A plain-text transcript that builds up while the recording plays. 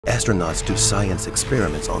Astronauts do science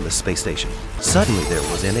experiments on the space station. Suddenly there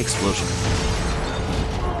was an explosion.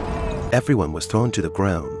 Everyone was thrown to the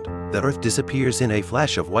ground. The Earth disappears in a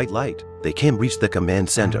flash of white light. They can't reach the command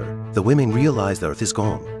center. The women realize the Earth is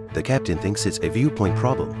gone. The captain thinks it's a viewpoint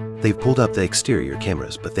problem. They've pulled up the exterior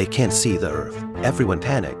cameras, but they can't see the Earth. Everyone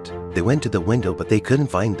panicked. They went to the window, but they couldn't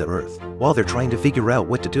find the Earth. While they're trying to figure out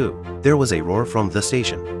what to do, there was a roar from the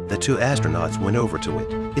station. The two astronauts went over to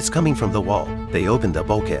it. It's coming from the wall. They opened the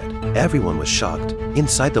bulkhead. Everyone was shocked.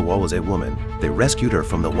 Inside the wall was a woman. They rescued her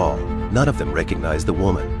from the wall. None of them recognized the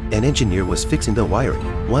woman. An engineer was fixing the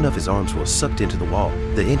wiring. One of his arms was sucked into the wall.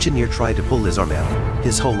 The engineer tried to pull his arm out.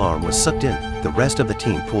 His whole arm was sucked in. The rest of the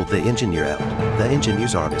team pulled the engineer out. The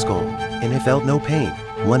engineer's arm is gone, and he felt no pain.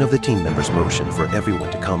 One of the team members motioned for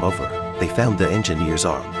everyone to come over. They found the engineer's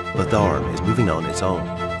arm, but the arm is moving on its own.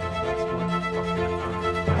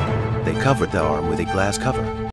 They covered the arm with a glass cover.